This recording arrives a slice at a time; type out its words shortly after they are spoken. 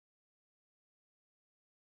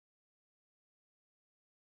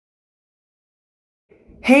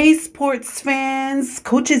Hey, sports fans!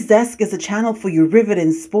 Coach's Desk is a channel for your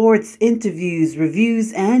riveting sports, interviews,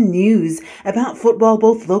 reviews, and news about football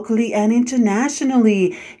both locally and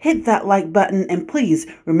internationally. Hit that like button and please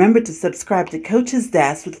remember to subscribe to Coach's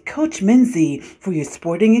Desk with Coach Minzy for your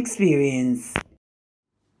sporting experience.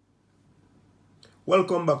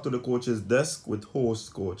 Welcome back to the Coach's Desk with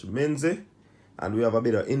host Coach Minzy, and we have a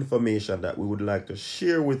bit of information that we would like to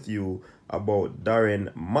share with you about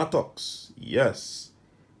Darren Mattocks. Yes,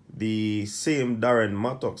 the same Darren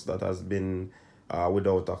Mattocks that has been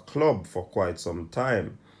without a club for quite some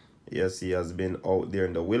time. Yes, he has been out there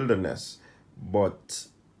in the wilderness, but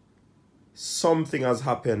something has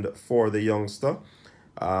happened for the youngster.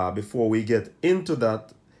 Before we get into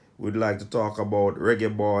that, we'd like to talk about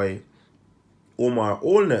Reggae boy Omar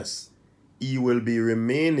Olness. He will be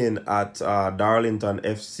remaining at Darlington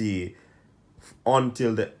FC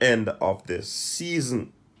until the end of the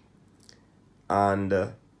season.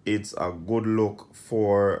 And it's a good look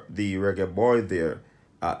for the Reggae boy there.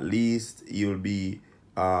 At least he'll be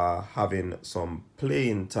having some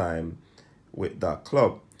playing time with that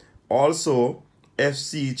club. Also,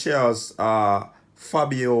 FC Charles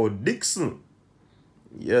Fabio Dixon.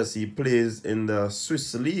 Yes, he plays in the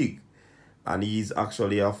Swiss League. And he's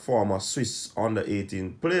actually a former Swiss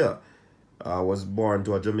under-18 player. Was born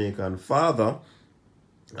to a Jamaican father.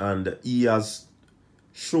 And he has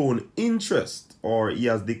shown interest, or he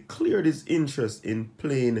has declared his interest in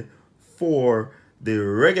playing for the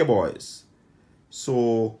Reggae Boys.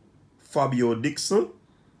 So, Fabio Dixon,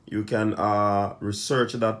 you can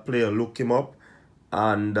research that player, look him up.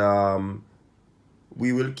 And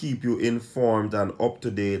we will keep you informed and up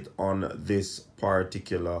to date on this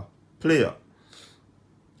particular player.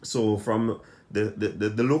 So from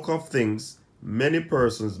the look of things, many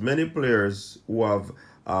persons, many players who have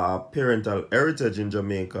parental heritage in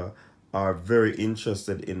Jamaica are very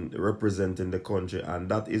interested in representing the country, and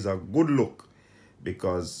that is a good look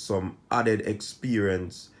because some added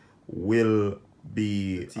experience will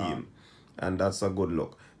be team, and that's a good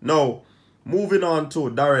look. Now, moving on to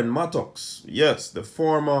Darren Mattocks. Yes, the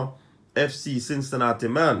former FC Cincinnati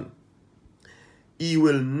man. He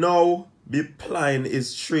will now be plying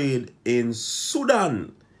his trade in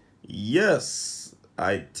Sudan. Yes,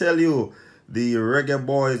 I tell you, the Reggae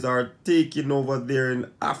boys are taking over there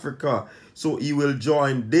in Africa. So he will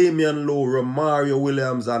join Damian Lowe, Romario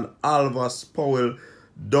Williams, and Alvas Powell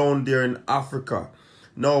down there in Africa.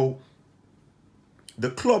 Now,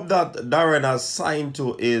 the club that Darren has signed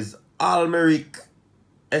to is Al Merrikh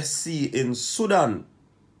SC in Sudan.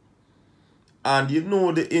 And you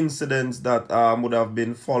know the incidents that would have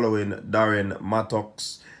been following Darren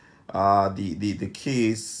Mattocks, the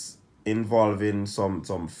case involving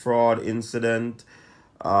some fraud incident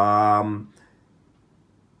that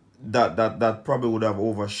probably would have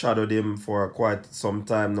overshadowed him for quite some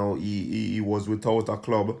time now. He was without a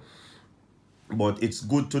club, but it's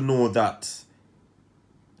good to know that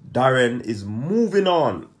Darren is moving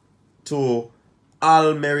on to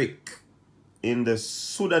Al Merrikh in the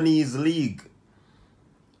Sudanese league.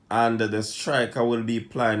 And the striker will be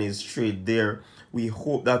playing his trade there. We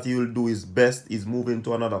hope that he will do his best. He's moving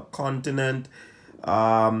to another continent.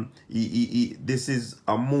 This is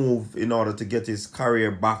a move in order to get his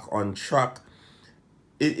career back on track.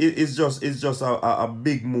 It's just a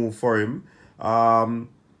big move for him. It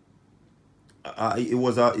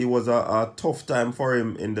was a tough time for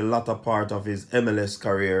him in the latter part of his MLS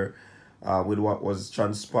career with what was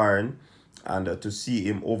transpiring. And to see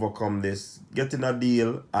him overcome this, getting a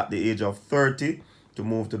deal at the age of 30 to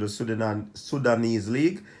move to the Sudanese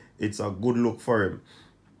league, it's a good look for him.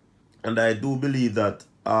 And I do believe that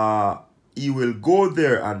he will go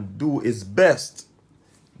there and do his best.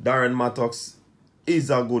 Darren Mattocks is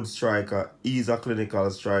a good striker. He's a clinical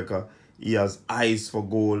striker. He has eyes for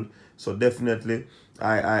goal. So definitely,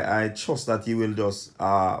 I trust that he will just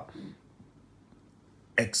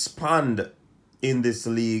expand in this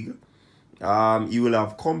league. You will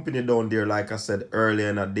have company down there, like I said earlier,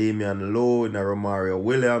 in a Damian Lowe, in a Romario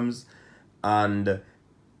Williams, and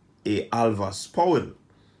a Alvas Powell.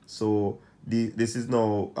 So this is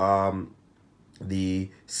now the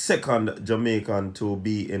second Jamaican to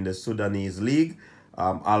be in the Sudanese league.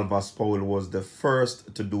 Alvas Powell was the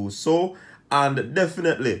first to do so. And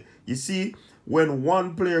definitely, you see, when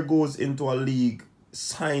one player goes into a league,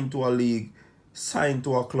 signed to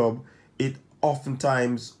a club, it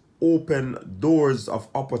oftentimes open doors of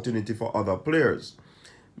opportunity for other players,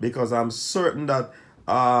 because I'm certain that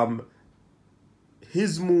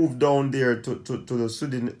his move down there to the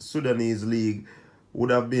Sudanese league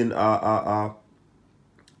would have been a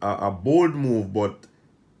bold move, but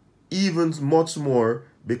even much more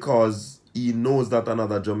because he knows that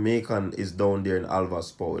another Jamaican is down there in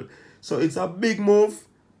Alvas, Powell. So it's a big move.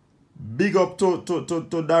 Big up to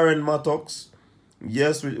Darren Mattocks.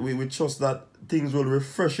 Yes, we trust that things will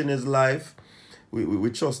refresh in his life. We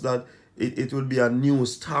trust that it will be a new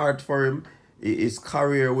start for him. His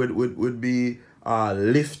career would be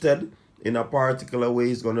lifted in a particular way.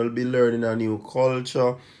 He's going to be learning a new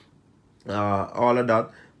culture, all of that.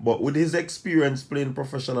 But with his experience playing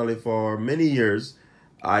professionally for many years,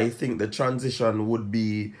 I think the transition would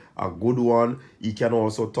be a good one. He can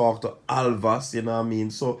also talk to Alvas, you know what I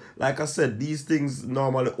mean? So, like I said, these things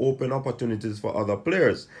normally open opportunities for other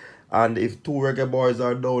players. And if two Reggae boys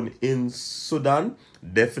are down in Sudan,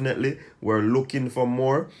 definitely we're looking for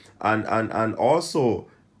more. And also,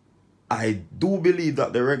 I do believe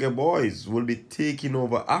that the Reggae boys will be taking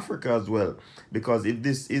over Africa as well. Because if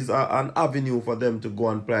this is an avenue for them to go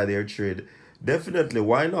and play their trade, definitely,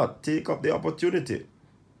 why not take up the opportunity?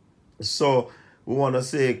 So we want to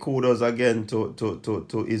say kudos again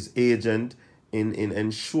to his agent in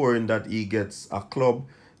ensuring that he gets a club.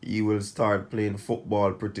 He will start playing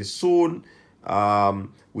football pretty soon.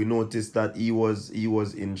 We noticed that he was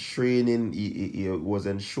in training. He was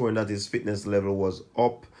ensuring that his fitness level was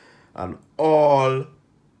up and all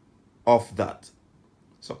of that.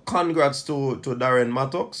 So congrats to Darren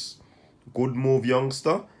Mattocks. Good move,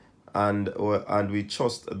 youngster. And we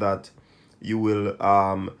trust that you will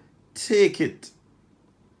take it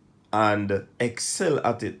and excel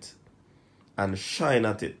at it and shine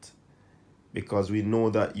at it, because we know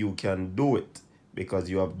that you can do it, because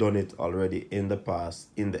you have done it already in the past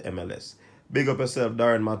in the MLS. Big up yourself,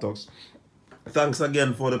 Darren Mattocks. Thanks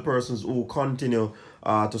again for the persons who continue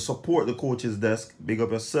to support the Coach's Desk. Big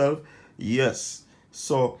up yourself. Yes.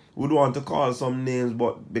 So we'd want to call some names,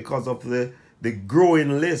 but because of the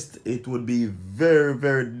growing list, it would be very,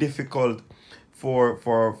 very difficult for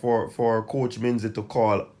Coach Minzy to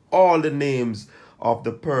call all the names of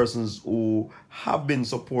the persons who have been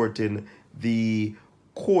supporting the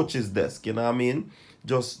Coach's Desk. You know what I mean?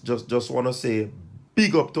 Just want to say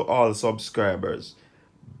big up to all subscribers.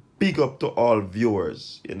 Big up to all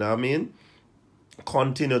viewers. You know what I mean?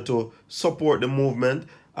 Continue to support the movement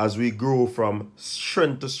as we grow from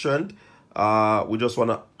strength to strength. We just want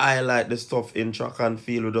to highlight the stuff in track and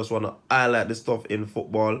field. We just want to highlight the stuff in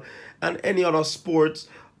football and any other sports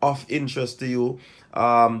of interest to you.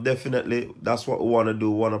 Definitely, that's what we want to do.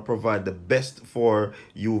 We want to provide the best for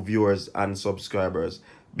you viewers and subscribers.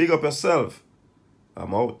 Big up yourself.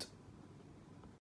 I'm out.